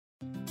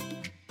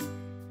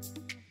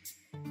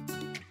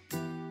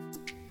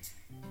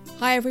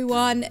Hi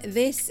everyone,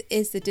 this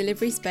is the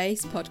Delivery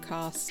Space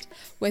podcast.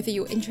 Whether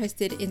you're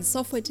interested in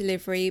software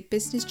delivery,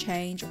 business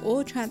change,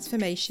 or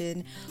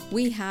transformation,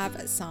 we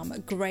have some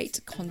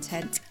great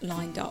content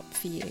lined up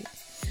for you.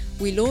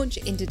 We launch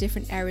into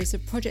different areas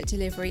of project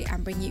delivery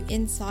and bring you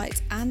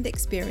insights and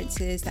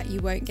experiences that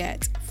you won't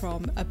get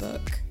from a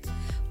book.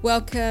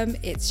 Welcome,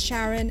 it's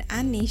Sharon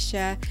and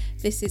Nisha.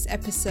 This is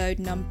episode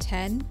number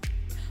 10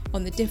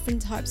 on the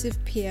different types of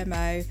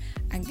PMO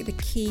and the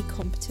key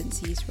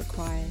competencies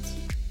required.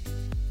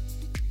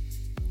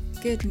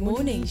 Good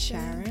morning,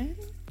 Sharon.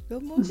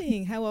 Good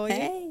morning. How are you?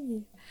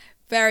 Hey.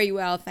 Very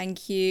well,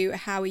 thank you.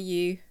 How are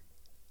you?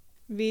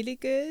 Really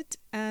good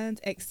and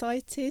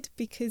excited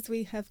because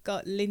we have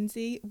got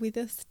Lindsay with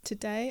us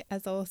today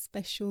as our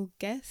special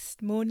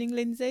guest. Morning,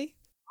 Lindsay.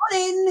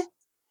 Morning.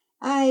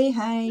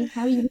 Hi.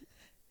 How are you?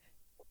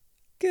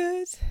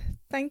 Good.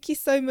 Thank you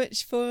so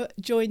much for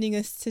joining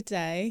us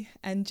today.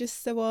 And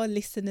just so our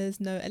listeners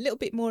know a little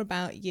bit more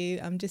about you,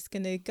 I'm just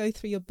going to go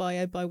through your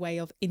bio by way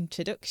of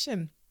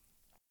introduction.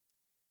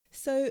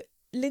 So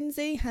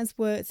Lindsay has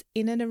worked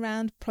in and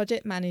around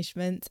project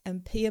management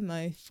and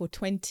PMO for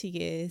 20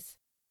 years,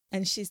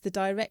 and she's the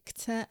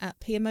director at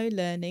PMO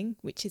Learning,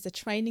 which is a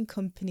training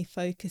company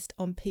focused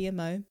on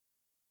PMO.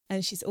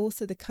 And she's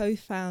also the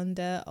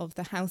co-founder of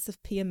the House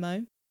of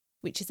PMO,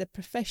 which is a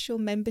professional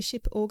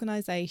membership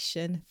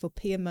organisation for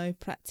PMO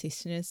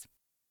practitioners.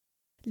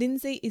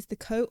 Lindsay is the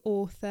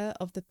co-author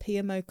of the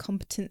PMO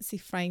Competency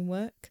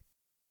Framework,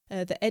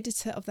 the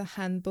editor of the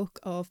Handbook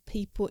of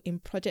People in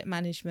Project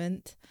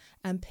Management,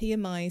 and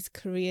PMI's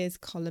Careers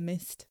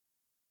columnist.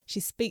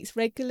 She speaks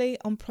regularly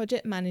on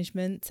project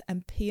management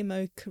and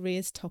PMO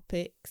careers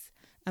topics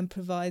and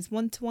provides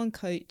one-to-one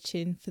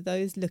coaching for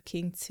those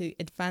looking to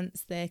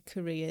advance their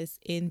careers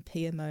in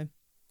PMO.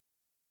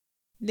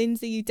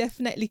 Lindsay, you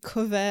definitely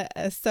cover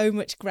so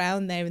much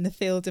ground there in the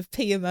field of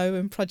PMO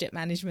and project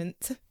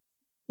management.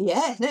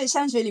 Yeah, no, it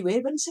sounds really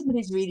weird when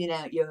somebody's reading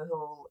out your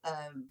whole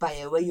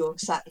bio where you're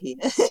sat here.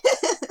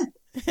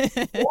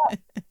 Yeah,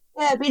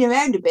 I've been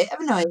around a bit,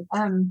 haven't I?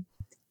 I don't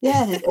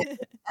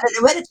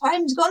know where the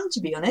time's gone, to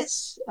be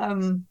honest.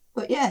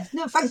 But yeah,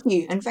 no, thank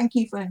you. And thank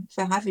you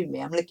for having me.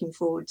 I'm looking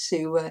forward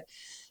to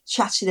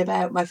chatting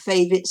about my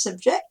favourite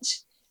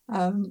subject,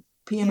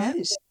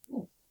 PMOs.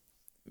 Yeah.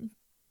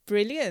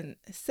 Brilliant.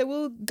 So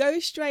we'll go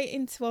straight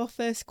into our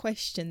first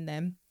question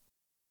then.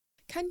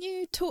 Can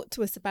you talk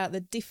to us about the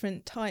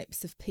different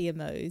types of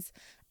PMOs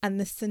and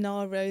the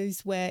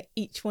scenarios where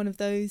each one of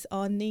those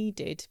are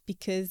needed?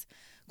 Because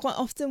quite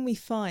often we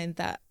find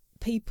that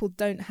people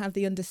don't have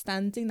the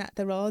understanding that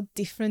there are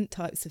different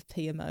types of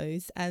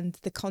PMOs and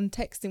the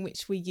context in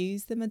which we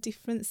use them are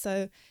different.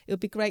 So it would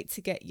be great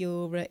to get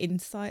your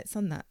insights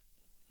on that.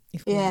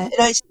 Yeah,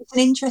 it's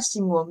an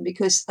interesting one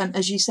because,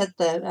 as you said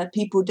there,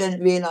 people don't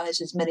realise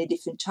there's many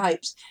different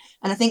types.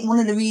 And I think one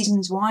of the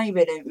reasons why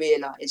they don't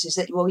realise is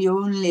that, well, you're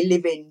only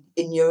living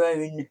in your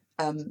own,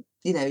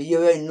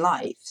 your own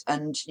life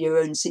and your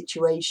own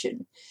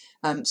situation.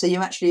 So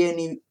you're actually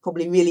only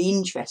probably really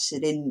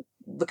interested in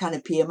the kind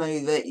of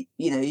PMO that,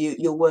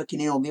 you're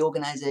working in or the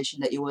organisation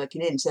that you're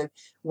working in. So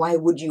why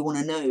would you want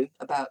to know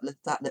about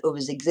that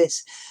others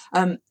exist?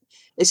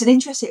 It's an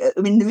interesting,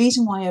 the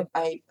reason why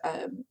I've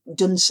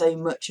done so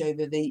much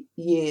over the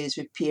years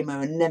with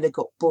PMO and never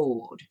got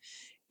bored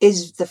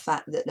is the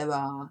fact that there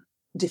are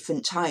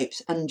different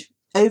types. And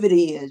over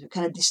the years, we've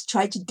kind of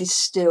tried to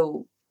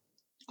distill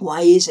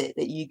why is it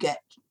that you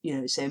get,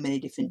 so many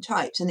different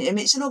types. And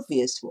it's an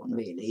obvious one,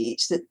 really.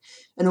 It's that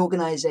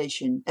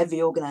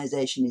every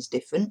organisation is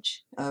different.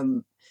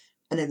 And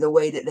the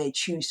way that they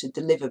choose to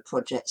deliver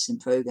projects and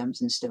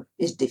programs and stuff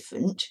is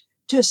different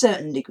to a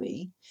certain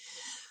degree.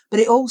 But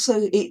it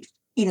also,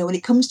 when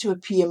it comes to a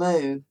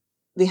PMO,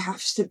 there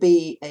has to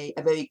be a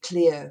very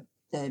clear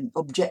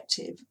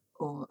objective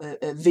or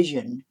a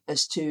vision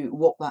as to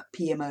what that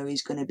PMO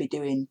is going to be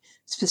doing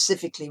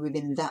specifically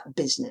within that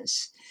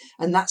business.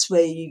 And that's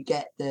where you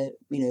get the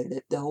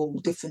whole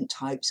different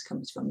types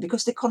comes from,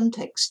 because the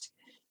context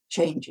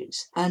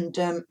changes. And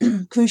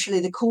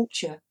crucially, the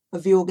culture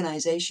of the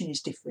organisation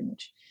is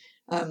different.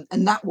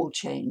 And that will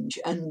change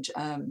and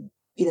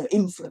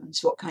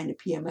influence what kind of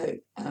PMO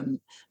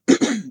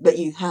that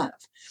you have.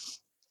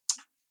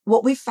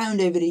 What we've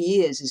found over the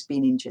years has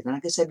been interesting.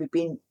 Like I said, we've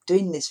been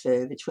doing this for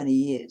over 20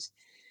 years.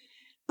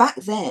 Back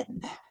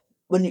then,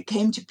 when it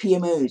came to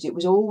PMOs, it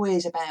was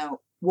always about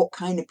what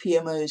kind of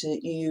PMOs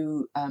that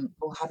you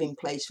will have in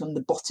place from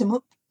the bottom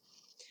up.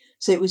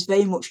 So it was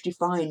very much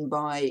defined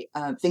by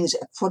things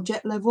at a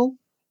project level,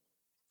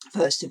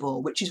 first of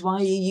all, which is why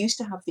you used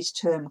to have this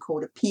term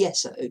called a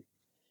PSO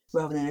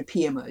rather than a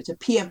PMO. It's a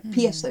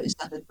PSO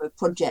standard for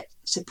Project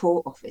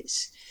Support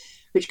Office,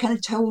 which kind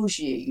of tells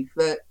you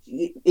that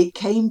it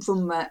came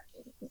from that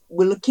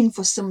we're looking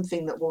for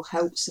something that will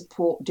help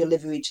support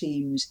delivery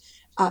teams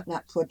at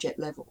that project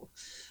level.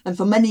 And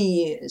for many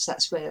years,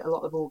 that's where a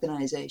lot of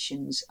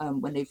organisations,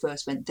 when they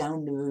first went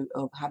down the route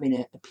of having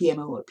a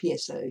PMO or a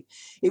PSO,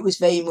 it was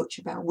very much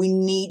about we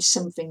need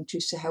something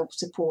to help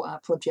support our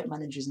project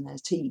managers and their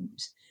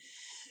teams.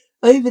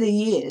 over the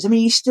years, I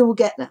mean, you still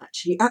get that.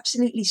 You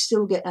absolutely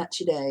still get that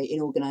today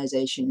in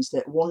organisations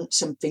that want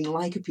something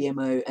like a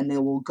PMO, and they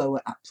will go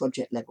at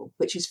project level,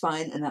 which is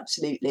fine, and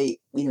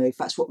absolutely, if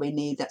that's what they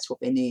need, that's what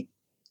they need.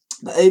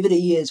 But over the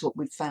years, what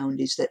we've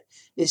found is that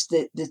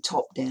the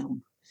top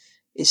down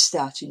is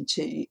starting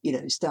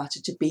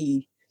to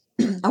be,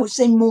 I would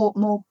say,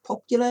 more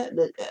popular.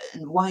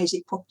 And why is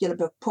it popular?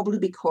 But probably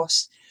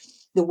because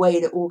the way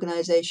that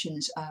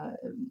organisations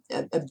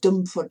have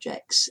done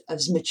projects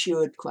has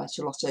matured quite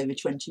a lot over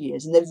 20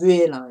 years, and they've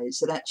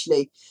realised that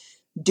actually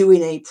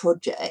doing a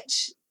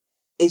project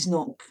is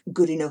not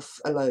good enough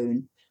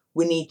alone.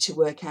 We need to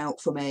work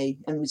out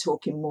and we're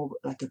talking more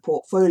like a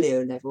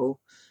portfolio level.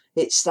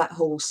 It's that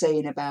whole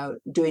saying about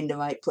doing the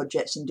right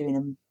projects and doing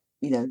them,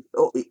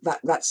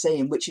 that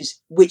saying, which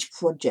is which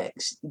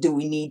projects do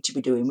we need to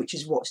be doing, which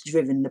is what's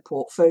driven the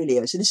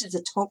portfolio. So this is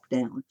the top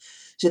down.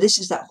 So this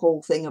is that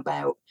whole thing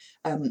about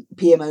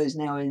PMOs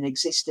now in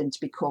existence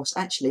because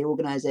actually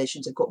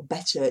organisations have got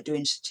better at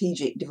doing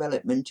strategic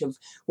development of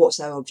what's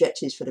our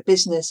objectives for the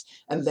business,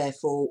 and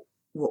therefore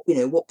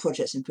what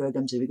projects and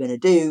programs are we going to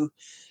do,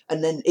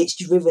 and then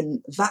it's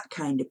driven that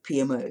kind of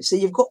PMO. So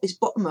you've got this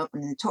bottom up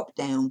and the top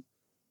down,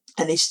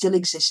 and they still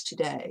exist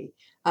today.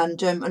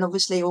 And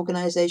obviously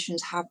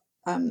organisations have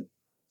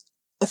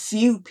a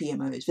few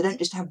PMOs. They don't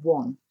just have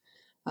one.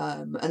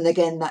 And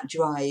again, that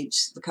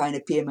drives the kind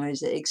of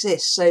PMOs that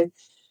exist. So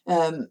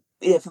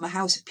from a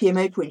house of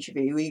PMO point of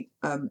view,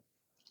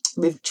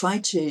 we've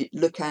tried to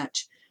look at,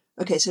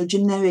 okay, so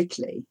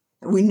generically,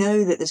 we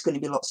know that there's going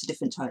to be lots of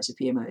different types of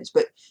PMOs,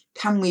 but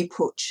can we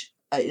put,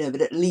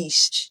 but at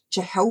least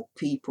to help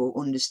people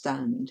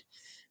understand,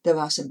 there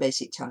are some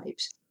basic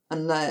types.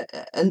 And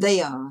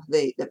they are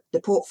the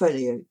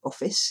portfolio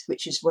office,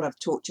 which is what I've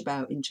talked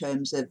about in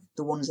terms of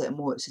the ones that are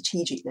more at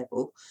strategic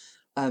level,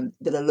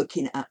 that are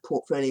looking at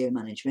portfolio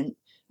management.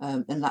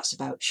 And that's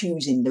about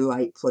choosing the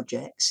right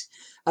projects.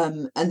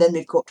 And then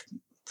we've got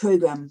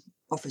program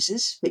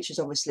officers, which is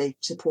obviously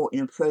supporting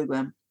a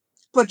program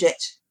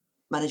project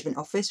management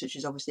office, which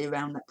is obviously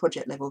around that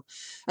project level,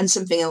 and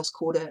something else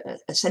called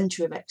a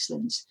centre of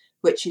excellence,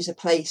 which is a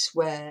place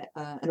where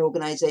an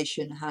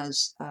organisation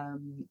has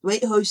where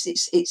it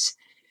hosts it's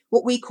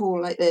what we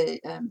call like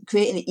the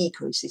creating an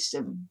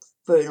ecosystem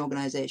for an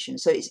organisation.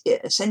 So it's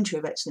a centre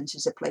of excellence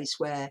is a place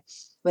where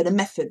the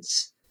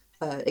methods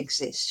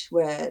exist,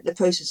 where the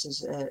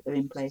processes are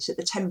in place, that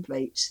the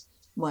templates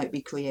might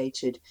be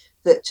created,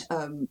 that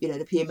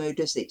the PMO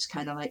does its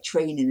kind of like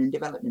training and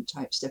development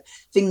type stuff,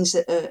 things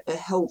that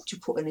help to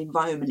put an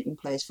environment in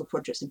place for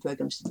projects and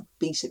programs to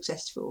be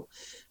successful.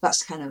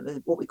 That's kind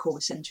of what we call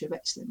the centre of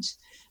excellence.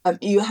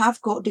 You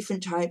have got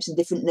different types and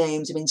different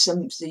names. I mean,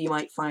 some you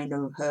might find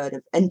or have heard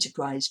of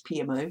enterprise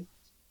PMO,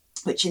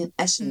 which in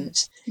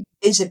essence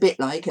is a bit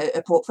like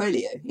a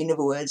portfolio. In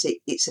other words,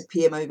 it's a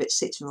PMO that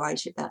sits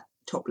right at that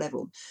top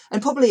level,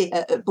 and probably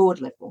at board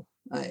level,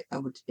 I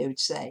would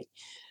say.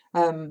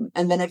 And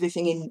then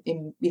everything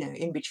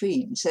in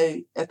between.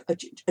 So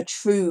a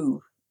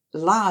true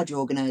large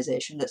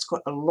organisation that's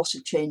got a lot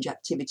of change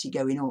activity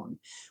going on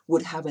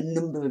would have a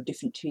number of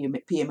different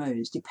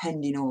PMOs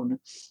depending on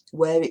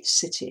where it's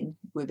sitting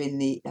within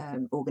the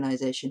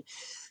organisation.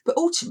 But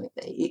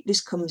ultimately, it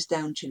just comes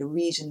down to the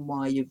reason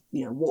why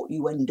what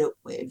you end up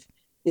with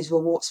is,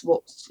 well,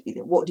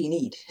 what do you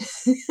need?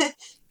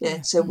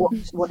 Yeah. So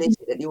what is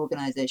it that the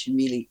organisation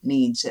really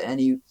needs at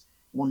any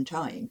one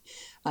time?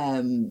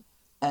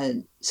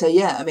 And so,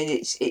 yeah, I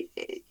mean,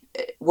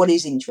 what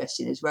is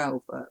interesting as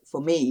well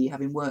for me,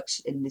 having worked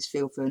in this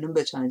field for a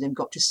number of times and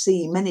got to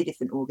see many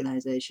different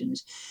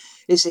organisations,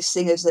 is this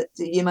thing is that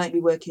you might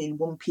be working in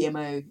one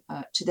PMO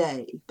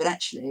today, but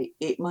actually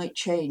it might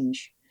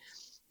change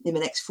in the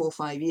next 4 or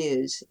 5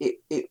 years.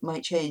 It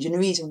might change. And the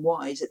reason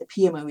why is that the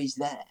PMO is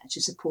there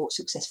to support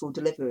successful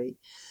delivery.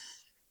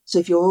 So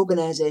if your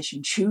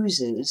organisation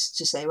chooses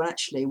to say, well,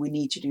 actually, we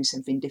need to do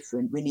something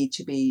different, we need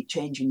to be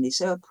changing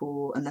this up,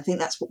 and I think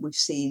that's what we've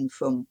seen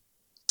from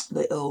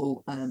the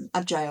whole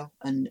agile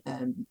and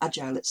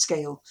agile at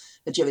scale,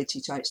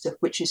 agility type stuff,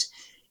 which is,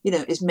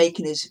 is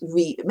making us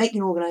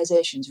making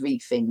organisations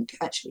rethink,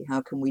 actually,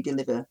 how can we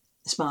deliver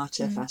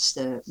smarter,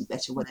 faster,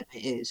 better, whatever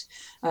it is.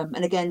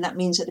 And again, that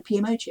means that the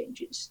PMO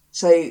changes.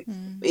 So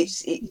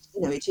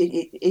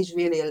it is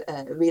really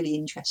a really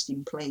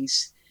interesting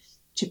place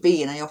to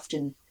be. And I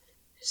often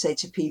say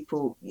to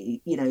people,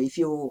 if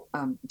you're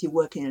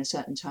working in a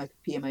certain type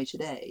of PMO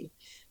today,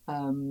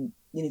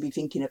 be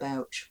thinking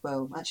about,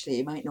 well, actually,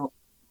 it might not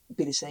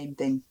be the same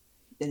thing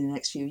in the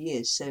next few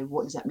years. So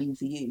what does that mean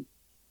for you?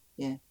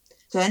 Yeah.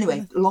 So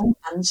anyway, long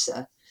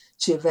answer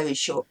to a very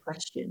short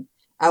question.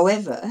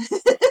 However,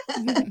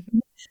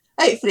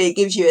 hopefully it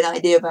gives you an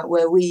idea about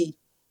where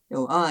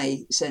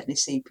I certainly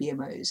see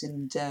PMOs,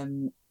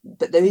 and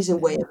but there is a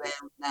way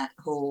around that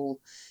whole,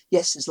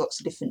 yes, there's lots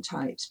of different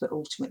types, but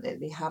ultimately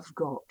they have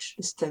got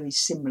this very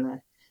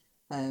similar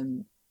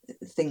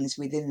things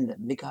within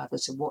them,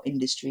 regardless of what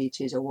industry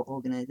it is or what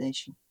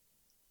organisation.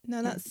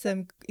 No, that's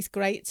it's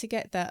great to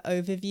get that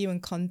overview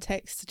and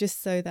context,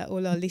 just so that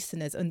all our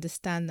listeners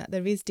understand that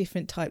there is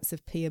different types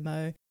of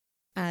PMO.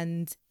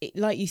 And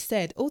like you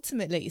said,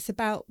 ultimately it's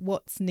about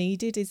what's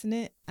needed, isn't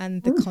it?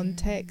 And the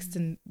context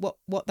and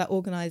what that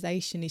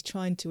organisation is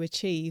trying to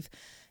achieve,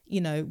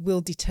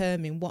 will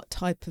determine what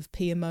type of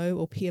PMO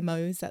or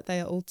PMOs that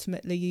they are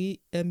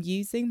ultimately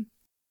using.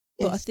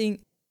 But I Yes.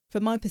 think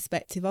from my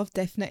perspective, I've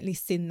definitely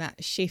seen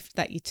that shift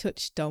that you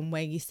touched on,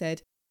 where you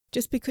said,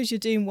 just because you're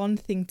doing one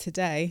thing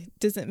today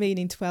doesn't mean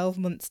in 12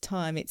 months'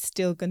 time it's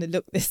still going to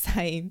look the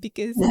same,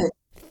 because No.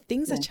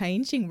 things are No.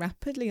 changing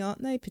rapidly,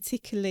 aren't they?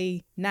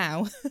 Particularly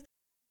now.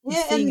 You're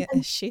Yeah, seeing a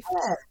and shift.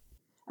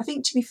 I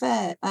think, to be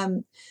fair,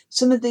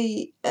 some of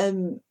the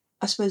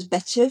I suppose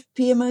better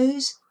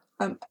PMOs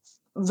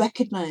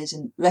recognise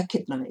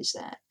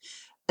that,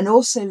 and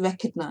also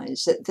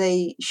recognise that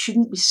they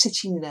shouldn't be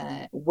sitting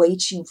there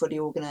waiting for the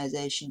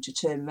organisation to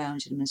turn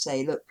around to them and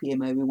say, "Look,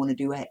 PMO, we want to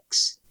do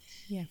X."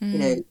 Yeah.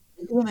 The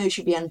PMO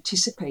should be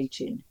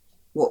anticipating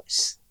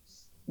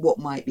what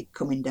might be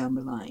coming down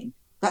the line.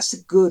 That's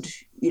a good,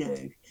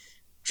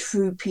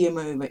 true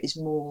PMO that is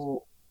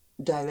more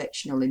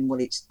directional in what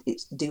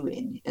it's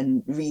doing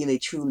and really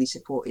truly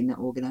supporting that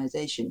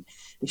organisation.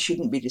 They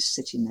shouldn't be just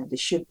sitting there. They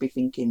should be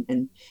thinking,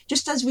 and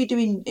just as we do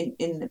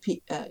in a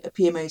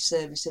PMO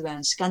service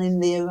around scanning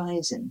the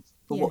horizon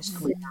for what's Yes.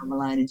 coming down the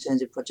line in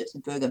terms of projects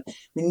and programs,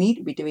 we need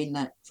to be doing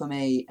that from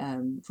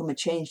a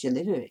change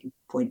delivery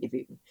point of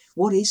view.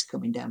 What is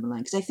coming down the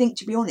line? Because I think,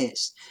 to be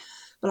honest,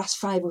 the last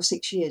 5 or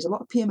 6 years, a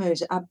lot of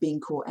PMOs have been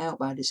caught out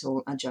by this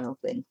whole agile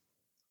thing.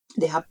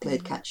 They have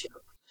played catch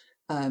up.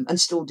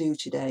 And still do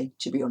today,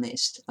 to be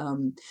honest.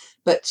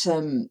 But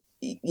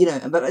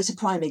it's a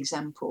prime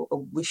example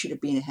of we should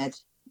have been ahead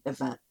of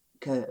that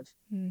curve,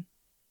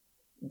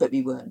 but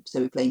we weren't. So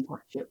we're playing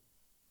catch up.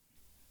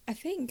 I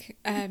think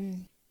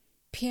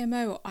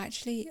PMO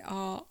actually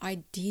are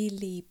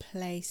ideally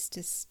placed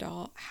to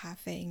start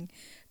having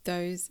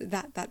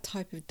that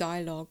type of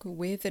dialogue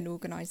with an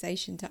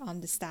organization to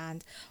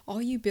understand,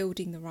 are you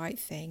building the right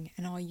thing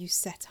and are you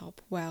set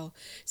up well?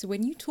 So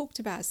when you talked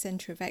about a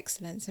center of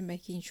excellence and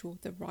making sure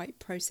the right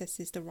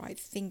processes, the right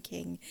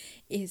thinking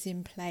is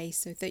in place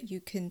so that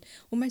you can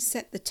almost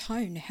set the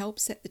tone, help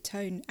set the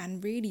tone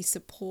and really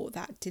support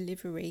that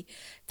delivery,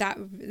 that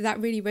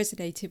really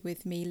resonated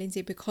with me,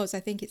 Lindsay, because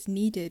I think it's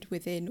needed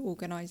within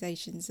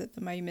organizations at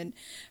the moment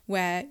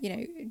where,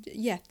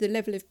 the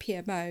level of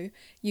PMO,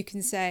 you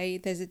can say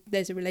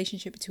there's a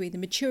relationship between the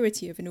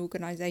maturity of an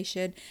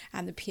organization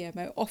and the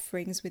PMO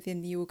offerings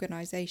within the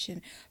organization.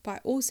 But I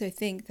also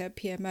think that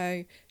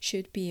PMO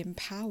should be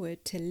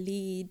empowered to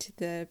lead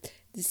the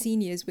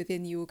seniors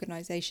within the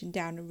organization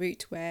down a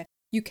route where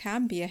you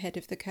can be ahead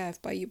of the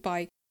curve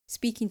by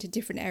speaking to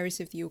different areas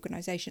of the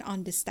organization,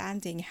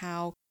 understanding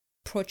how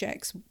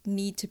projects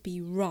need to be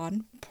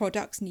run,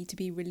 products need to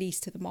be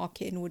released to the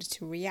market in order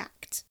to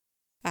react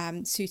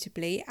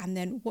suitably. And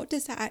then what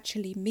does that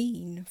actually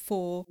mean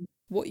for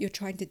what you're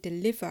trying to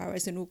deliver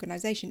as an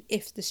organization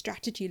if the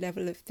strategy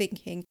level of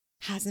thinking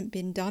hasn't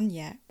been done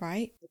yet,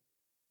 right?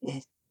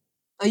 Yes.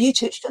 Oh, you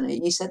touched on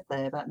it. You said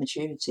there about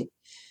maturity.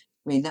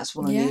 I mean, that's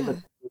one of the Yeah.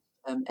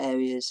 other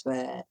areas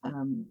where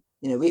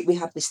we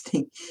have this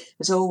thing.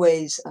 There's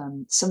always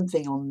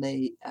something on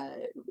the.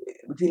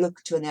 If you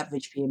look to an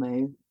average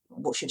PMO,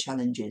 what's your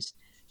challenges?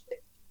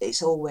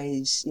 It's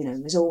always,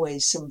 there's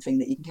always something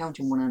that you can count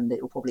in one hand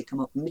that will probably come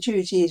up. And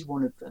maturity is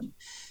one of them,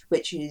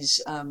 which is,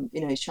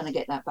 is trying to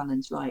get that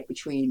balance right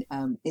between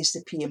is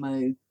the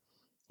PMO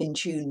in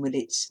tune with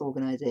its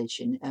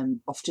organisation.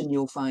 Often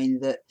you'll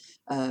find that,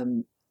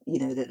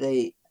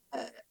 that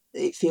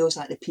it feels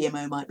like the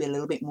PMO might be a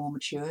little bit more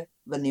mature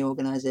than the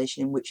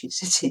organisation in which it's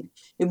sitting,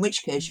 in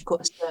which case you've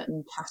got a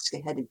certain task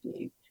ahead of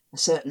you, a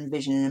certain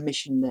vision and a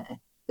mission there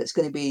that's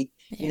going to be,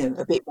 Yeah.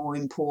 a bit more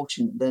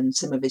important than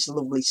some of this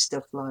lovely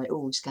stuff like,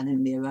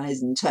 scanning the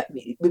horizon type.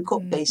 We've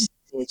got basics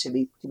here to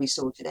be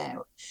sorted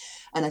out.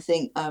 And I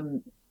think,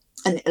 and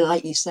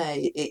like you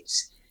say,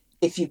 it's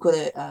if you've got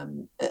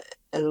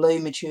a low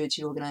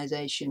maturity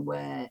organisation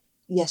where,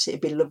 yes,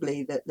 it'd be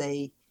lovely that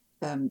they,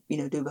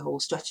 do the whole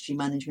strategy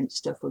management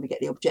stuff where we get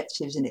the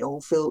objectives and it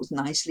all fills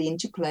nicely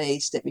into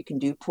place, that we can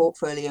do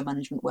portfolio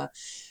management well.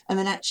 And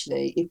then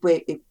actually,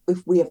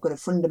 if we have got a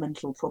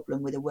fundamental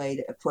problem with the way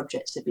that the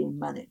projects are being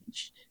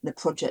managed and the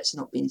projects are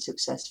not being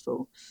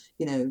successful,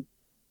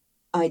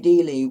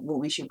 ideally what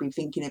we should be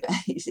thinking about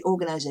is the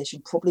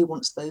organisation probably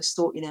wants those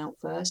sorting out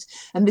first.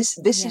 And this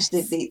is the Yes.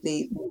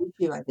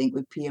 issue, I think,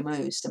 with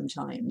PMOs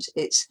sometimes.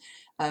 It's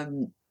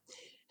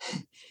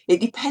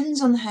it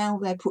depends on how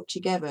they're put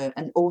together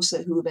and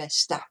also who they're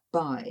staffed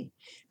by,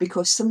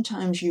 because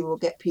sometimes you will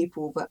get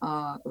people that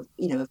are,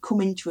 have come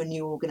into a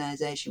new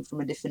organisation from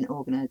a different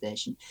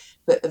organisation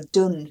but have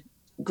done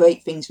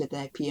great things with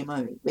their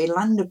PMO. They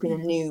land up in a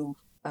new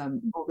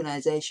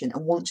organisation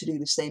and want to do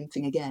the same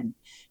thing again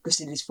because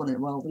they just want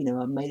to,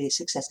 I made a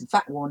success in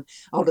that one,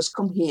 I'll just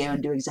come here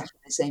and do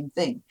exactly the same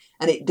thing.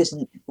 And it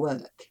doesn't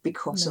work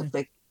because No. of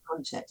the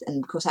context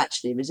and because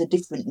actually there's a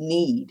different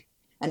need.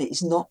 And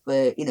it's not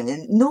the,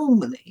 and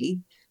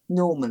normally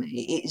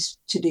it's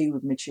to do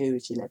with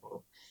maturity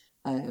level.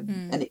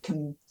 And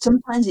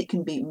sometimes it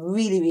can be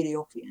really, really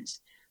obvious.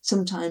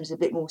 sometimes a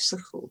bit more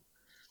subtle.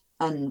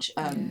 And,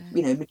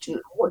 Yeah.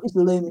 what does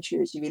low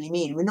maturity really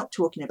mean? We're not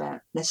talking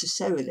about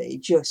necessarily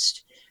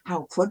just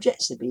how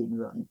projects are being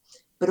run,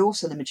 but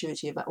also the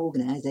maturity of that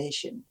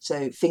organisation.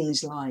 So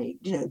things like,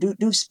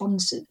 do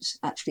sponsors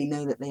actually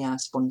know that they are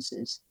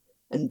sponsors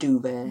and do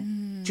their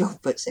job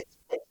that's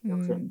expected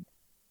of them?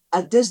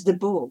 Does the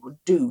board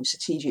do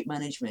strategic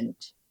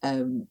management?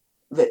 Then,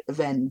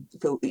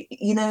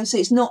 so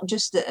it's not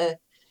just that.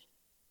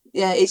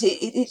 Yeah,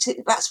 it's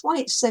that's why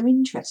it's so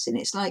interesting.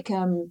 It's like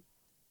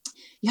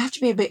you have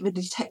to be a bit of a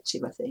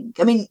detective, I think.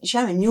 I mean,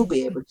 Sharon, you'll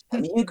be able to. I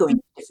mean, you go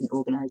into different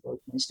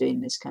organisations doing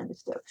this kind of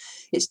stuff.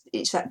 It's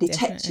that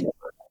detective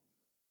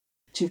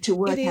Definitely. to It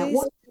work out is.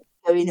 what's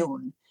going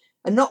on,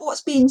 and not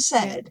what's being Yeah.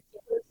 said,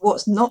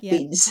 what's not Yeah.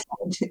 being said,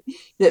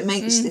 that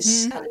makes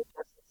this Hmm. kind of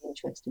stuff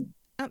interesting.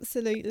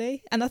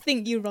 Absolutely. And I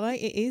think you're right.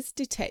 It is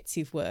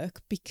detective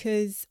work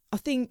because I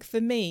think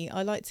for me,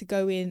 I like to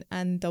go in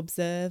and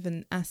observe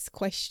and ask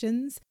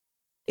questions.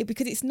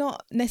 Because it's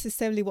not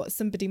necessarily what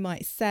somebody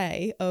might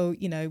say, oh,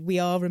 we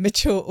are a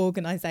mature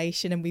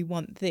organisation and we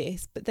want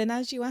this. But then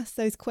as you ask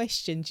those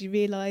questions, you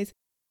realise,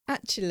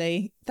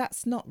 actually,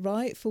 that's not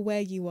right for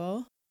where you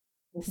are.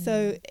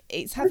 So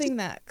it's having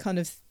that kind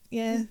of,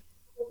 yeah,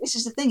 This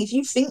is the thing. If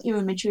you think you're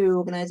a mature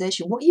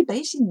organisation, what are you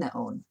basing that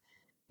on?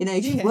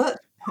 If you've yeah, worked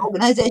for an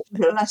organisation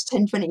for the last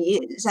 10, 20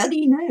 years, how do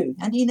you know?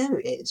 How do you know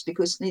it is?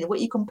 Because, what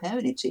are you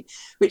comparing it to?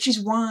 Which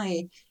is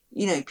why,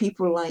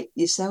 people like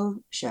yourself,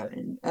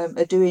 Sharon,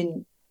 are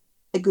doing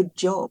a good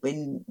job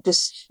in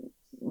just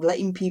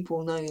letting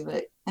people know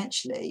that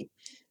actually,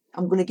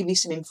 I'm going to give you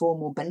some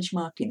informal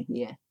benchmarking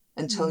here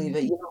and tell you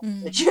that you're not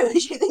as mature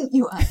as you think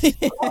you are.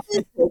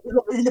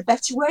 In a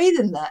better way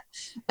than that.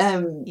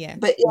 yeah,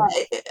 But yeah,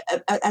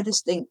 I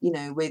just think,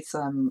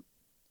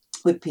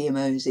 with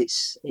PMOs,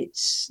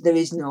 it's there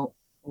is no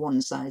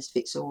one size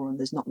fits all, and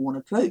there's not one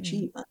approach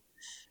mm, either.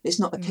 It's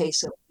not a mm,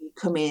 case of you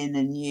come in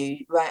and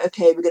right,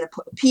 okay, we're going to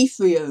put a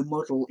P3O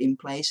model in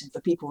place, and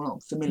for people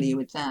not familiar mm,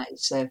 with that,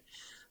 it's a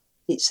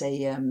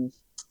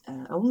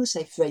I want to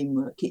say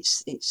framework. It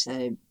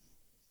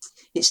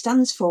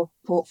stands for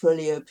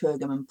Portfolio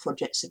Program and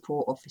Project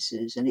Support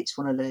Officers, and it's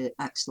one of the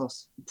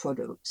Axlos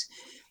products.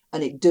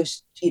 And it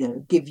does,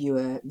 give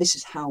you this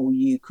is how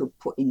you could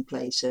put in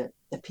place a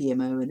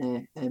PMO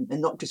and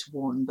not just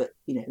one, but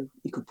you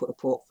could put a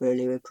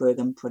portfolio, a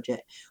program,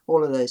 project,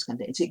 all of those kind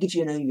of things. So it gives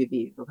you an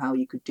overview of how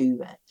you could do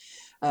that.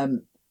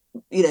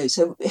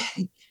 So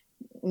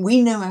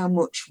we know how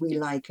much we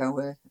like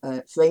our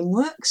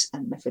frameworks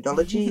and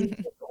methodology,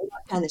 all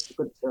that kind of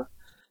good stuff,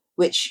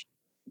 which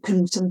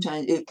can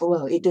sometimes,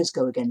 it does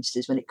go against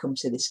us when it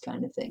comes to this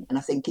kind of thing. And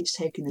I think it's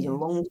taken us a yeah,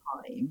 long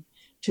time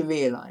to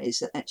realise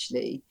that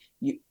actually,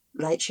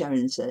 like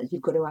Sharon says,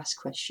 you've got to ask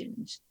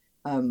questions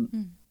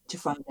to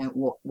find out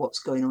what's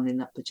going on in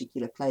that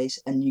particular place,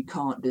 and you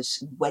can't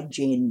just wedge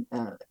in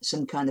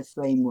some kind of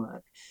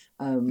framework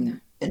No.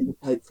 and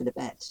hope for the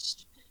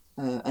best.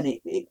 And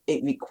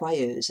it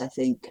requires, I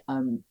think,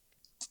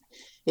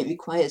 it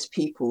requires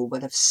people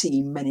that have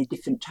seen many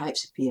different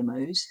types of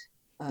PMOs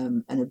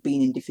and have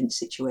been in different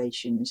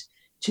situations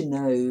to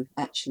know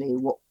actually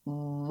what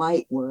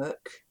might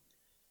work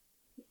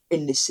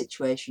in this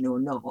situation or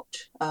not.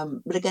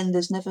 But again,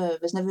 there's never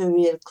a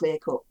real clear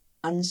cut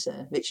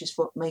answer, which is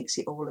what makes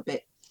it all a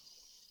bit,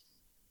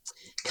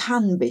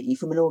 can be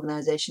from an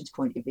organisation's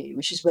point of view,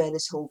 which is where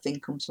this whole thing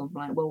comes from.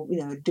 Like, well,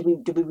 do we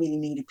really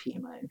need a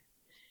PMO?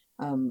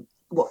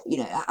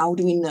 How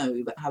do we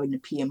know that having a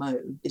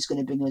PMO is going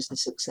to bring us the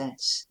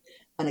success?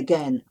 And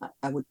again,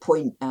 I would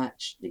point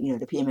at the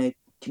PMO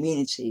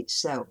community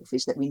itself,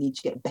 is that we need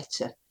to get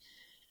better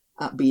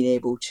at being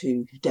able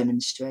to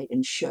demonstrate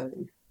and show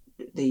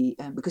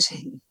because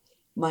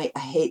I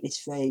hate this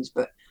phrase,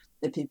 but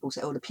the people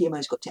say, oh, the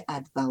PMO's got to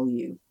add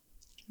value.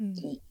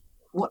 mm,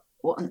 What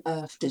on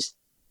earth does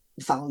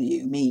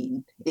value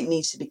mean? It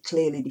needs to be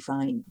clearly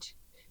defined,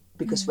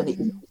 because when it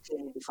becomes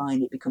clearly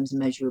defined, it becomes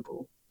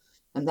measurable.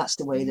 And that's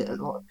the way that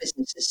a lot of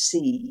businesses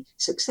see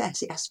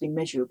success. It has to be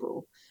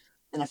measurable.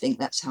 And I think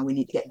that's how we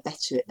need to get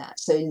better at that.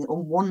 So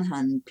on one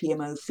hand,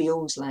 PMO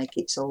feels like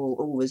it's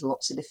always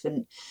lots of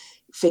different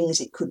things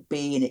it could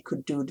be, and it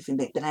could do different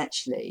things. But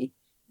actually,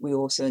 we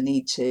also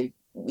need to,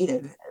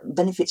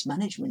 benefits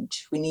management.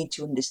 We need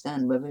to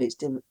understand whether it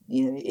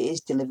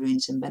is delivering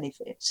some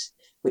benefits,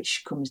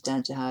 which comes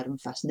down to hard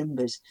and fast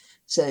numbers.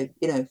 So,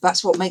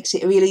 that's what makes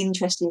it a really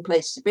interesting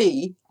place to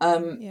be,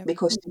 yeah.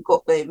 because you've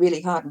got the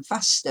really hard and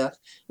fast stuff,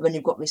 and then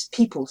you've got this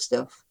people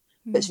stuff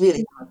that's Mm.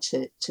 really hard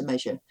to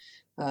measure.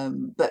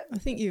 But I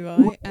think you're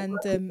you right. And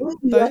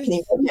wouldn't be working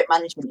in both, project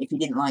management if you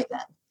didn't like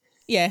that.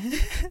 yeah,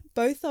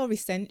 both are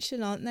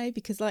essential, aren't they?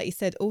 Because like you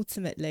said,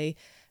 ultimately,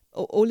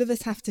 all of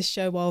us have to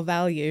show our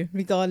value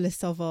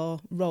regardless of our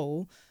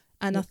role.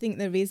 And I think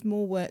there is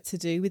more work to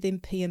do within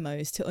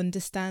PMOs to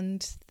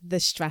understand the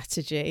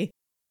strategy,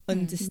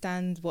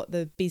 understand what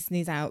the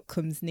business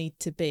outcomes need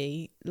to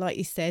be. Like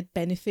you said,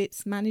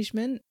 benefits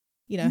management.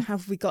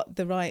 Have we got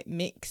the right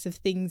mix of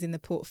things in the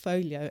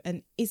portfolio,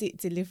 and is it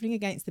delivering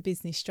against the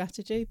business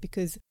strategy?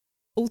 Because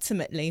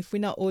ultimately, if we're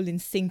not all in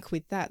sync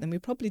with that, then we're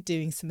probably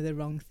doing some of the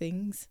wrong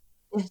things.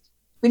 Yes.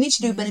 We need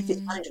to do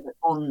benefits management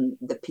on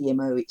the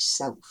PMO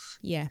itself.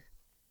 Yeah.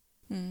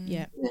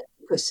 Yeah.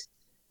 Because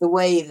the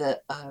way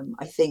that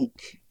I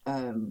think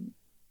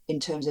in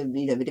terms of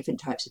the different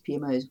types of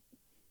PMOs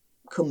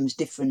comes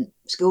different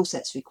skill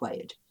sets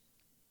required,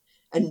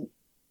 and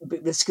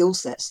the skill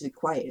sets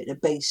required are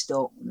based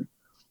on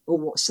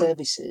what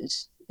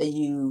services are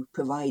you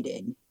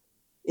providing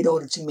in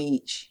order to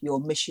meet your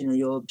mission or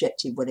your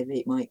objective, whatever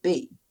it might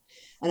be.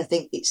 And I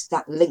think it's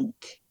that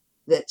link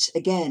that,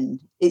 again,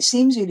 it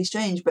seems really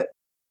strange, but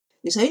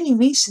it's only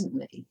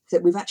recently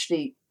that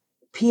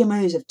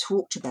PMOs have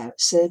talked about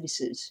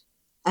services,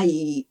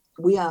 i.e.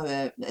 we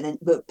are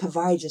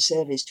provides a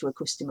service to a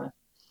customer,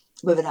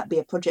 whether that be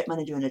a project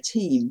manager in a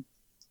team,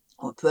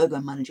 or a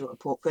program manager, or a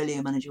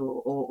portfolio manager,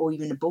 or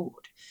even a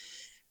board.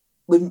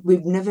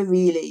 We've never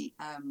really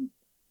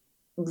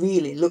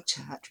looked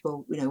at,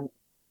 well,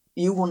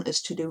 you want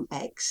us to do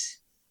X,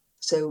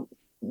 so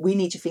we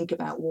need to think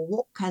about, well,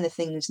 what kind of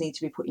things need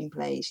to be put in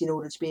place in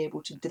order to be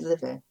able to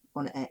deliver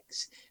on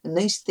X, and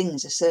those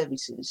things are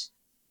services.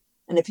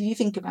 And if you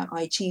think about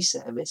IT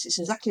service, it's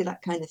exactly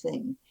that kind of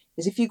thing.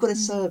 Is if you've got a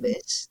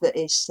service that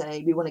is,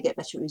 say, we want to get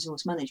better at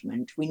resource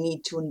management, we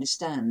need to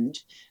understand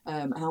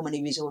how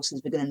many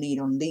resources we're going to need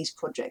on these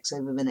projects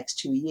over the next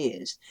 2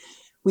 years.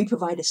 We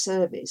provide a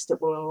service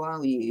that will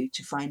allow you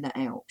to find that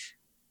out.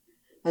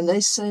 And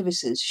those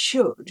services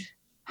should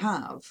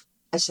have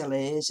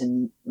SLAs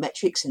and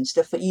metrics and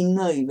stuff that you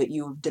know that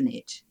you have done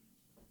it.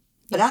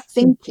 But that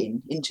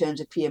thinking in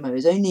terms of PMO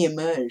has only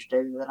emerged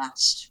over the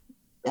last,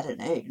 I don't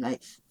know,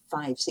 like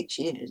 5-6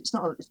 years. It's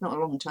not a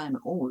long time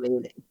at all,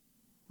 really.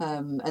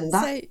 And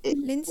that so,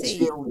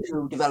 Lindsay, is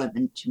real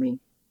development to me.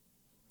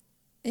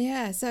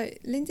 Yeah. So,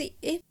 Lindsay,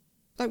 if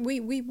like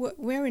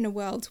we're in a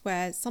world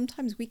where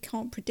sometimes we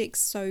can't predict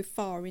so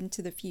far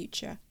into the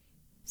future.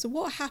 So,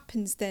 what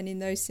happens then in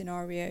those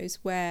scenarios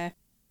where,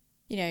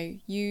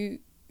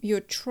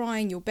 you're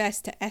trying your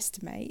best to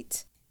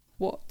estimate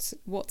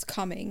what's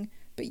coming,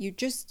 but you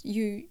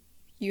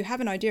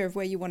have an idea of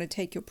where you want to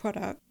take your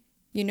product.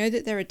 You know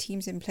that there are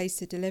teams in place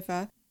to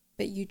deliver,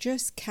 but you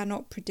just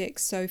cannot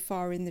predict so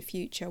far in the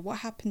future. What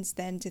happens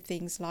then to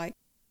things like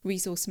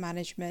resource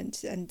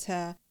management and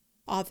to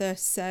other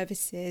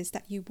services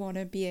that you want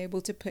to be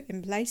able to put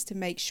in place to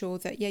make sure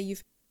that,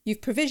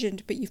 you've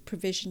provisioned, but you've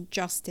provisioned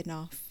just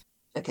enough?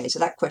 Okay, so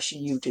that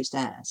question you've just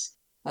asked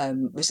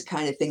was the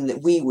kind of thing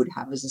that we would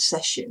have as a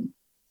session,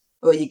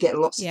 where you get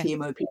lots of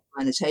PMO people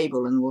around the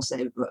table and we'll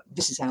say,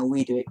 this is how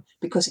we do it.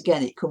 Because,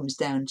 again, it comes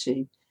down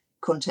to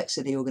context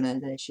of the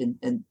organisation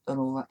and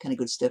all that kind of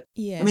good stuff.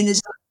 Yeah. I mean,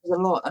 there's a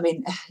lot. I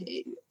mean,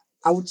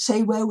 I would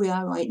say where we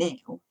are right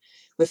now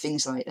with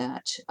things like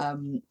that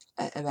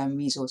around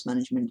resource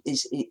management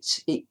is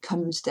it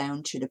comes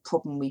down to the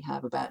problem we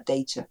have about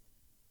data,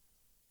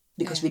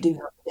 because we do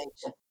have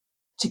data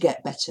to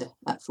get better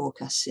at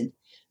forecasting.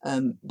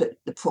 But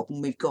the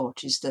problem we've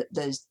got is that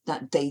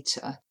that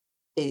data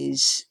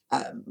is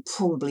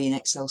probably in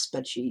Excel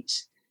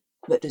spreadsheets,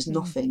 but there's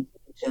nothing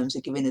in terms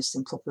of giving us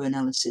some proper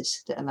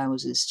analysis that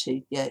allows us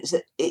to.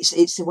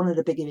 It's one of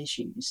the bigger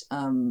issues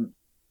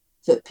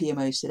that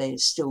PMOs today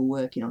is still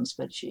working on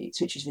spreadsheets,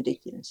 which is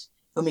ridiculous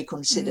when we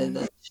consider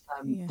that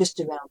just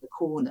around the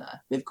corner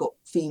we've got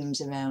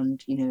themes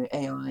around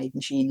AI,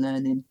 machine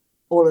learning,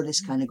 all of this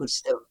kind of good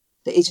stuff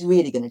that is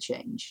really going to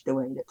change the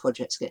way that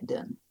projects get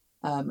done.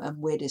 And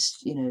we're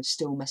just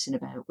still messing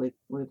about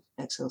with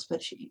Excel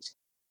spreadsheets.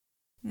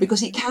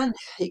 Because it can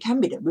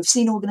be done. We've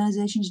seen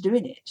organisations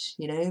doing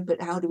it, but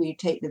how do we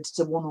take them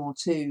to one or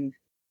two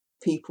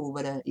people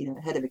that are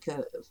ahead of the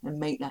curve and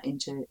make that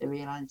into a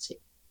reality?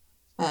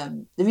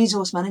 The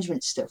resource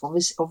management stuff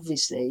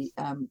obviously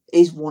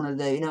is one of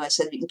the I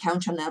said you can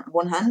count on that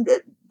one hand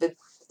the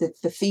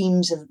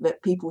themes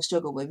that people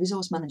struggle with.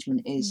 Resource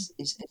management is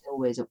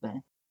always up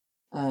there.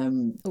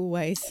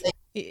 Always.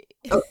 Yeah.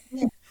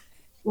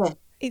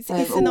 It's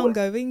an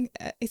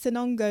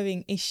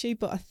ongoing issue,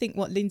 but I think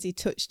what Lindsay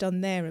touched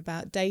on there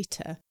about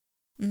data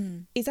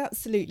is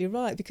absolutely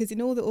right, because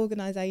in all the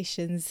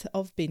organisations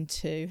I've been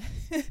to,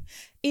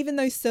 even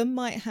though some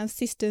might have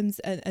systems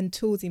and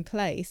tools in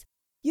place,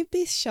 you'd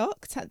be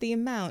shocked at the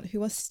amount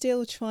who are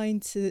still trying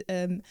to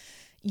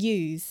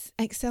use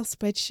Excel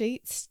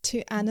spreadsheets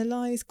to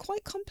analyse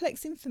quite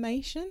complex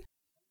information.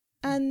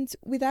 And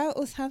without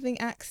us having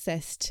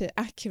access to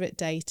accurate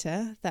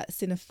data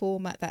that's in a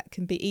format that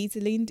can be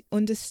easily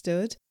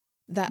understood,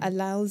 that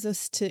allows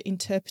us to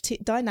interpret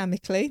it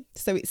dynamically,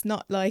 so it's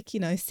not like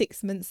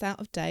 6 months out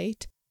of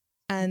date,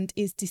 and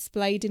is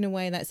displayed in a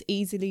way that's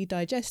easily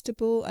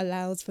digestible,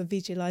 allows for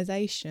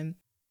visualization,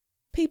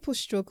 people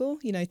struggle,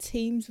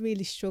 teams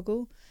really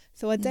struggle.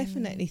 So I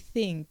definitely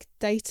think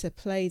data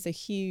plays a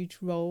huge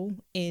role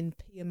in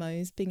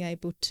PMOs being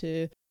able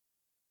to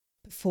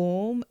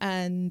perform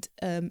and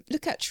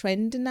look at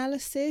trend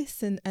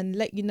analysis and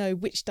let you know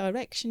which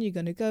direction you're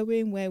going to go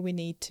in, where we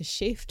need to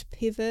shift,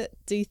 pivot,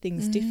 do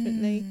things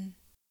differently.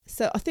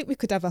 So I think we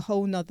could have a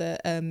whole nother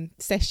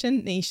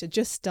session, Nisha,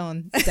 just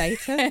on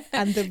data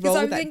and the 'Cause role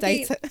I'm that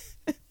thinking, data.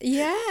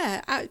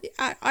 yeah,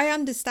 I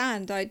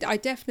understand. I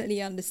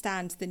definitely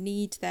understand the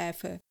need there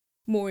for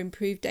more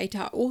improved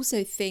data. I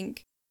also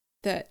think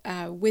that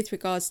with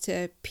regards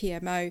to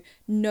PMO,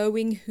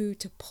 knowing who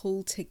to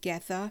pull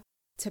together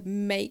to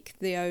make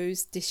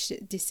those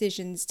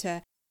decisions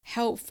to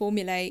help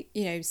formulate,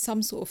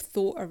 some sort of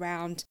thought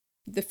around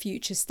the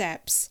future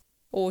steps,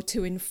 or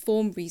to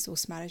inform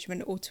resource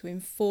management, or to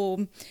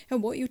inform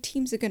and what your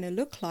teams are going to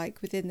look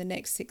like within the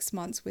next 6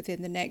 months,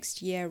 within the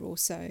next year or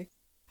so.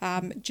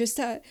 Just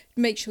to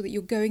make sure that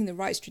you're going the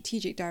right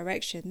strategic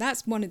direction.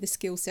 That's one of the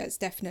skill sets,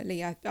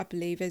 definitely, I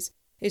believe, is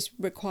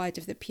required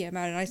of the PMO.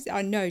 And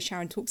I know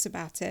Sharon talks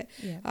about it,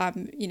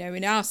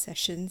 in our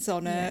sessions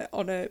on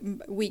a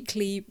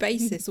weekly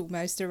basis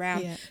almost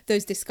around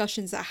those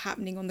discussions that are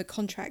happening on the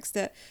contracts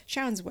that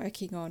Sharon's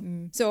working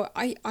on. So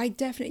I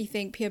definitely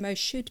think PMO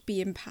should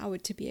be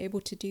empowered to be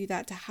able to do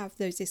that, to have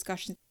those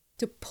discussions,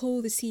 to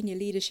pull the senior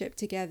leadership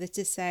together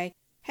to say,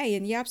 hey,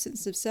 in the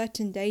absence of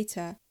certain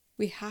data,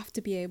 we have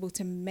to be able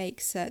to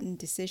make certain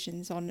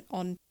decisions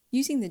on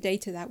using the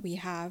data that we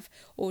have,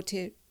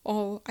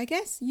 or I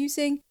guess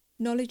using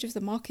knowledge of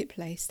the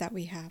marketplace that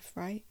we have,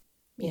 right?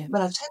 Yeah.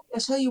 But I'll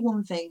tell you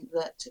one thing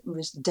that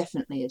was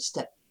definitely a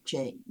step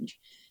change,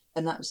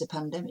 and that was the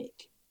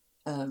pandemic.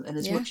 And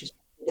as much as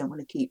we don't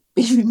want to keep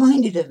being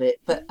reminded of it,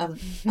 but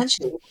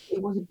actually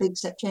it was a big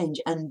step change.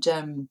 And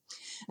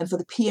for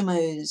the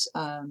PMOs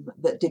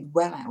that did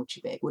well out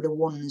of it were the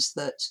ones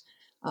that,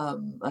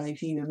 and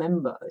if you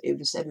remember, it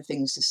was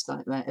everything's just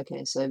like, right,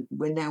 okay, so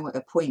we're now at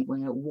a point where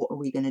what are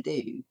we going to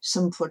do?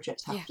 Some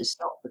projects have to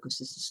stop because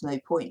there's just no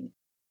point.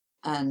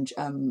 And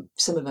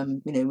some of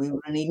them, we will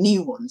need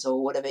new ones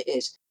or whatever it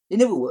is.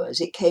 In other words,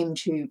 it came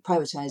to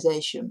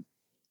prioritisation,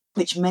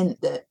 which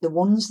meant that the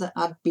ones that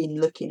had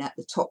been looking at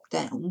the top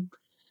down,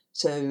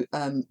 so,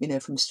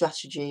 from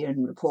strategy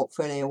and the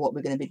portfolio, what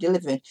we're going to be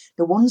delivering,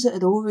 the ones that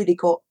had already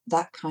got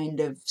that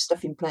kind of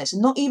stuff in place,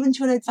 and not even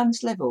to an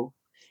advanced level,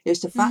 it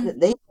was the fact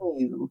that they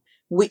knew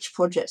which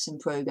projects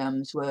and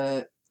programs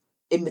were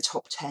in the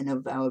top 10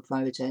 of our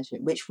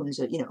prioritisation, which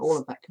ones are, all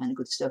of that kind of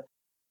good stuff.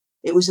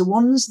 It was the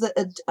ones that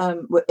had,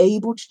 were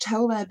able to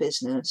tell their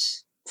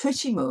business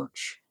pretty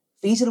much,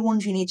 these are the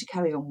ones you need to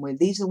carry on with.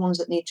 These are the ones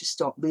that need to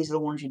stop. These are the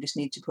ones you just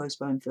need to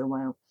postpone for a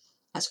while.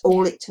 That's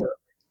all it took.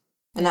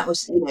 And that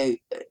was,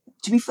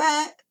 to be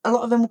fair, a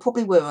lot of them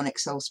probably were on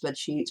Excel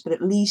spreadsheets, but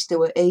at least they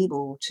were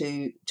able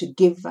to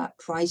give that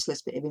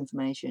priceless bit of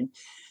information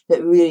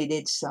that really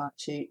did start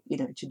to,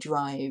 to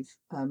drive,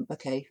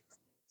 okay,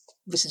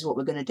 this is what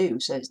we're going to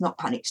do. So it's not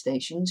panic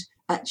stations.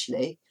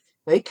 Actually,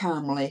 very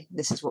calmly,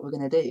 this is what we're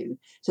going to do.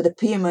 So the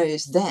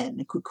PMOs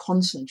then could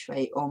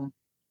concentrate on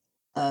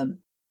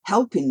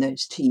helping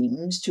those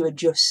teams to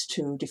adjust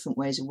to different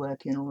ways of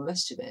working and all the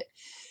rest of it.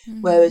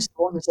 Whereas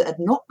the ones that had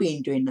not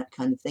been doing that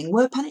kind of thing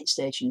were panic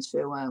stations for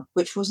a while,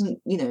 which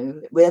wasn't,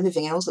 with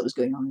everything else that was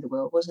going on in the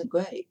world, wasn't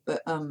great.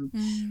 But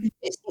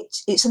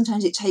it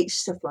sometimes it takes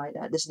stuff like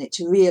that, doesn't it,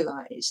 to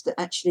realise that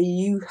actually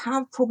you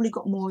have probably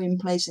got more in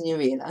place than you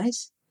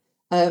realise.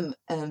 But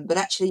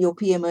actually your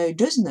PMO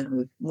does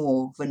know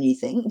more than you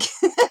think.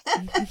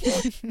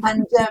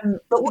 And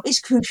but what is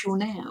crucial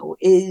now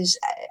is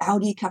how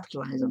do you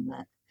capitalise on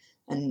that?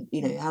 And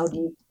how do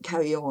you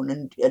carry on?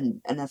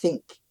 And I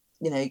think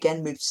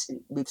again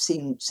we've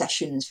seen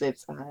sessions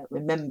with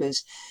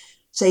members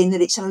saying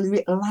that it's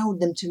allowed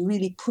them to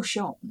really push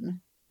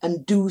on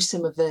and do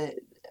some of the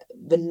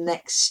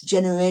next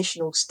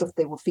generational stuff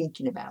they were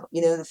thinking about.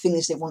 The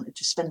things they wanted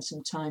to spend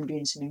some time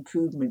doing some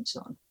improvements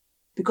on,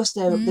 because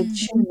they've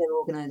shown their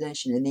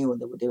organisation they knew what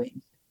they were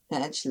doing.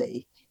 And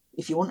actually,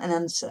 if you want an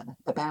answer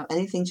about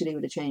anything to do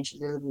with the change to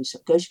delivery,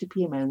 go to the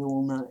PMO and they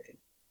will know.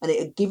 And it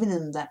had given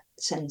them that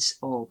sense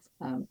of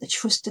a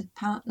trusted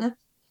partner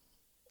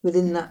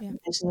within that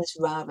business,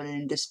 rather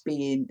than just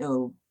being,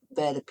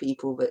 they're the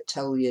people that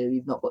tell you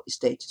you've not got your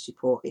status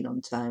reporting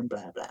on time,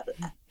 blah, blah,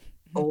 blah.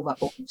 All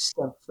that old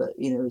stuff that,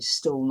 is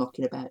still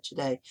knocking about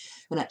today.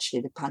 And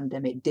actually the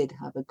pandemic did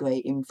have a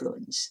great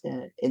influence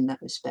in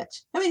that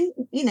respect. I mean,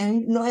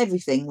 not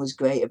everything was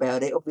great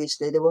about it.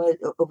 Obviously, there were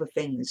other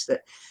things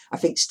that I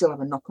think still have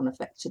a knock-on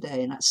effect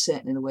today. And that's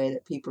certainly the way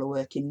that people are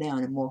working now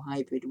in a more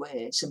hybrid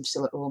way. Some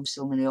still at home,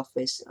 some in the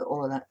office,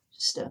 all of that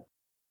stuff.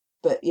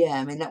 But yeah,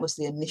 I mean, that was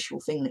the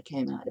initial thing that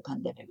came out of the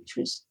pandemic, which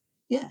was,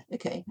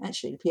 okay,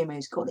 actually the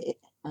PMO's got it.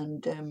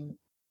 And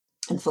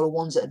for the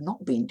ones that had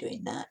not been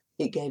doing that,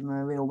 it gave them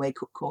a real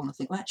wake-up call. And I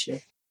think, well,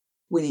 actually,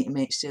 we need to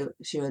make sure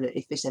that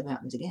if this ever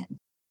happens again.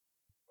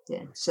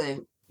 Yeah.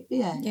 So,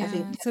 I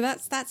think. So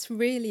that's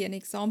really an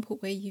example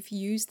where you've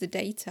used the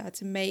data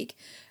to make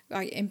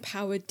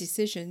empowered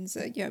decisions.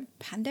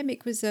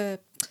 Pandemic was a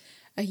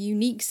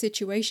unique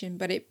situation,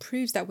 but it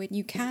proves that when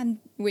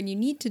you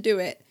need to do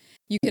it,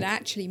 you can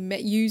actually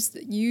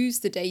use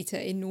the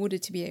data in order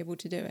to be able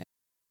to do it.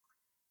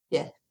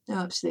 Yeah. No,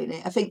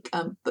 absolutely. I think,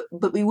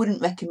 but we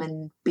wouldn't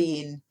recommend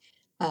being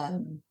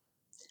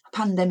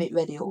pandemic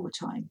ready all the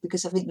time,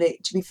 because I think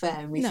that, to be fair,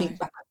 and we think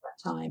back at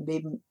that time,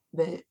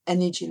 the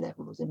energy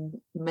levels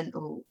and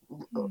mental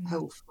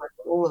health,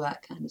 all of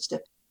that kind of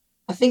stuff.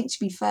 I think, to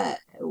be fair,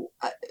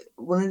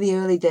 one of the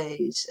early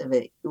days of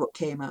it, what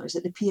came out is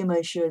that the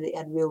PMO showed it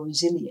had real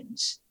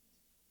resilience.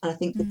 And I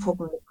think the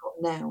problem we've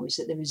got now is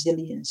that the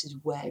resilience is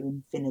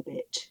wearing thin a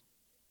bit.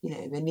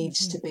 There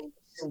needs to be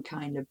some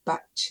kind of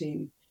back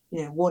to,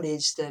 what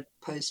is the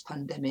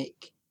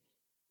post-pandemic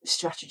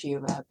strategy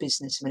of our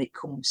business when it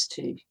comes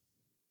to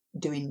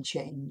doing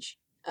change.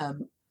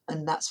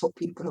 And that's what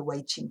people are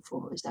waiting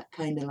for, is that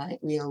kind of like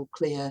real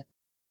clear,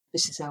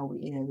 this is how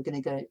we're going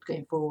to go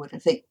going forward. I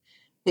think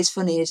it's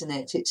funny, isn't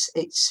it?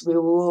 It's we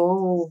were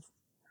all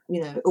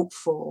up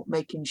for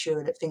making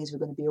sure that things were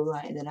going to be all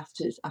right, and then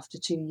after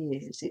 2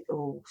 years it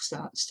all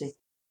starts to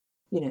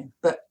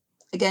but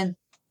again,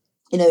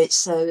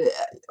 it's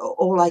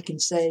all I can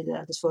say is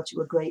that I just thought it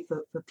were great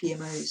for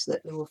PMOs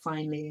that they were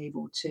finally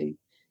able to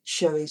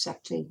show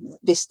exactly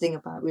this thing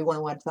about we want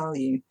to add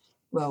value.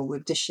 Well,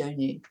 we've just shown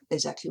you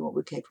exactly what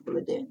we're capable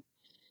of doing.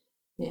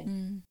 Yeah.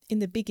 In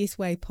the biggest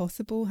way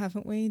possible,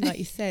 haven't we? Like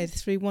you said,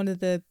 through one of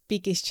the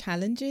biggest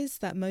challenges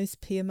that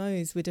most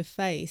PMOs would have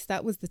faced.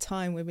 That was the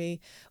time where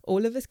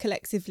all of us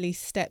collectively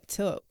stepped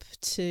up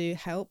to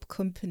help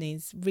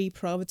companies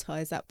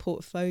reprioritise that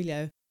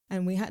portfolio.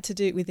 And we had to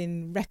do it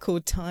within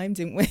record time,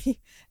 didn't we?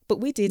 But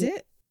we did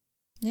it.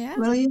 Yeah.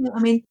 Well, I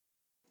mean,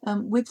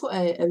 we put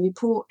a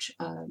report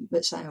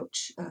that's out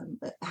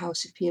at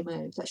House of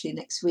PMO. It's actually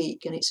next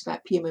week, and it's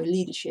about PMO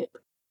leadership.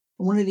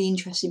 And one of the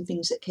interesting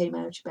things that came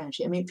out about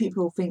it, I mean,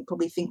 people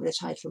probably think with a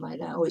title like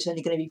that, it's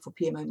only going to be for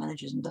PMO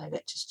managers and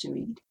directors to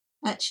read.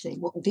 Actually,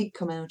 what did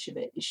come out of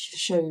it is to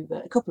show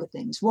a couple of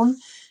things. One,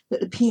 that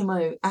the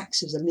PMO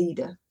acts as a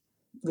leader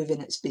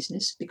within its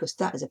business, because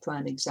that is a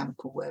prime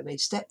example where they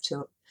stepped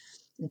up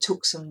and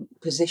took some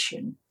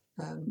position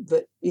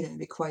that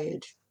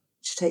required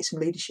to take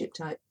some leadership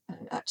type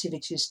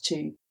activities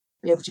to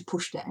be able to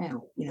push that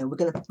out.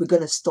 We're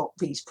gonna stop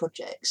these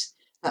projects.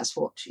 That's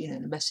what the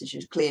message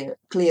is: clear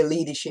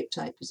leadership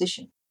type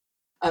position.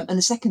 And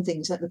the second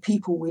thing is that the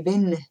people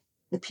within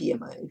the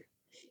PMO,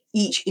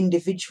 each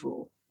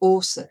individual,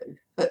 also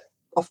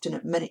often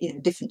at many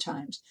different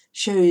times,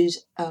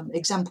 shows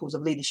examples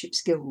of leadership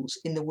skills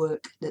in the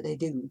work that they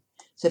do.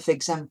 So, for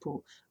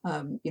example,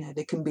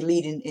 they can be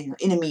leading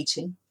in a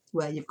meeting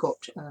where you've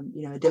got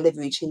a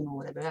delivery team or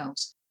whatever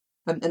else.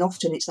 And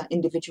often it's that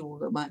individual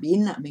that might be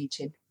in that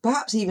meeting,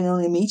 perhaps even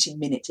only a meeting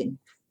minute in.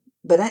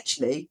 But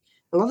actually,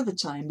 a lot of the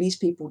time, these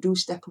people do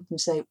step up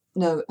and say,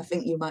 no, I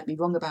think you might be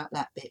wrong about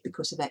that bit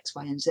because of X,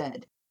 Y, and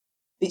Z.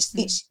 It's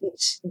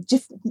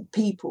different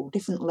people,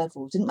 different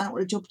levels, didn't matter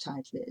what the job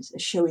title is, are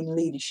showing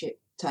leadership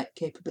type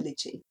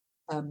capability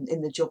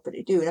in the job that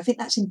they do. And I think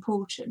that's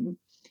important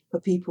for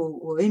people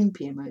who are in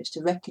PMOs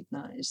to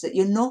recognise that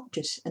you're not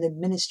just an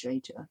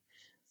administrator.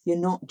 You're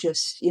not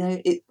just,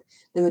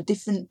 there are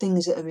different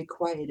things that are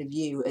required of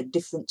you at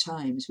different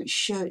times, which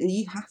show that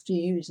you have to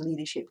use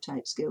leadership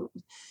type skills.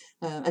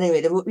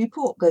 Anyway, the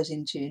report goes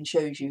into and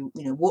shows you,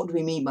 what do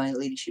we mean by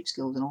leadership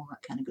skills and all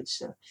that kind of good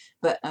stuff.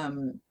 But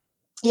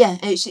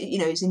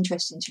it's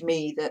interesting to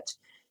me that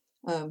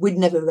we'd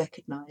never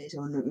recognise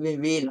or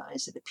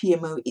realise that the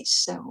PMO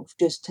itself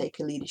does take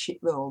a leadership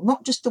role,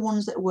 not just the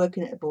ones that are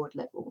working at a board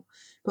level,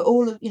 but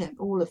all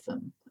of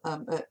them,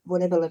 at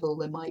whatever level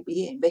they might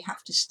be in. They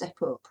have to step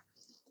up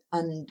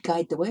and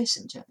guide the way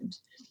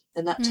sometimes,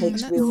 and that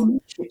takes real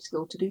leadership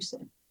skill to do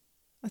so.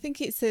 I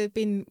think it's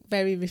been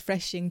very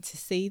refreshing to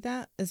see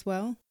that as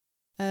well,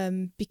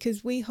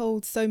 because we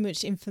hold so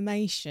much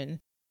information.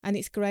 And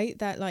it's great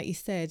that, like you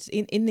said,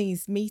 in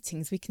these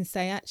meetings, we can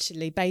say,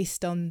 actually,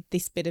 based on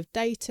this bit of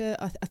data,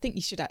 I think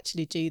you should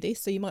actually do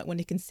this. So you might want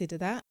to consider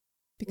that,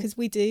 because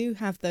we do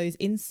have those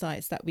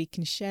insights that we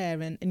can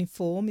share and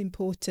inform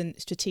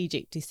important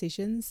strategic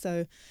decisions.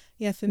 So,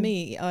 yeah, for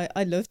me,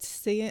 I love to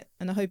see it,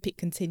 and I hope it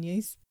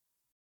continues.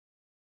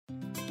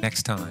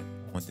 Next time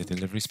on the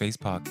Delivery Space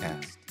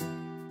Podcast.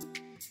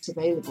 It's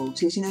available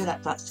because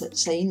that's that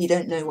saying, you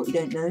don't know what you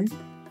don't know.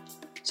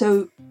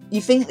 So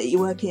you think that you're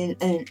working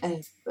in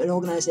an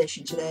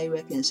organisation today,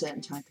 working in a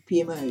certain type of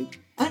PMO.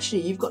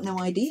 Actually, you've got no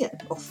idea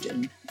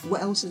often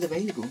what else is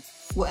available.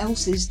 What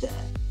else is there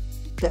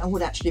that I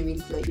would actually really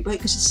float your boat?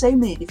 Because there's so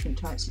many different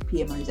types of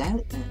PMOs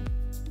out there.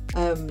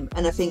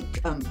 And I think,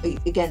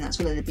 again, that's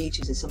one of the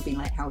beauties of something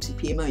like House of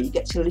PMO. You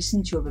get to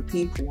listen to other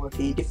people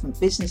working in different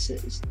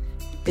businesses.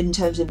 In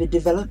terms of the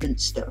development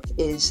stuff,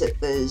 is that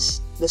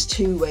there's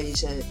two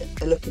ways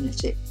of looking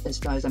at it, as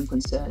far as I'm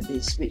concerned,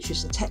 which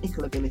is the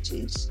technical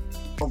abilities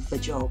of the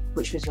job,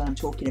 which was when I'm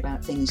talking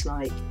about things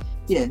like,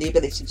 the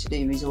ability to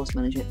do resource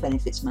management,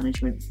 benefits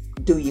management,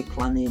 do your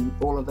planning,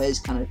 all of those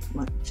kind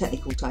of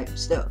technical type of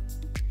stuff.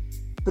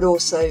 But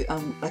also,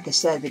 like I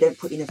said, we don't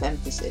put enough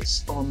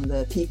emphasis on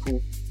the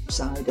people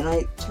side, and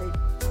I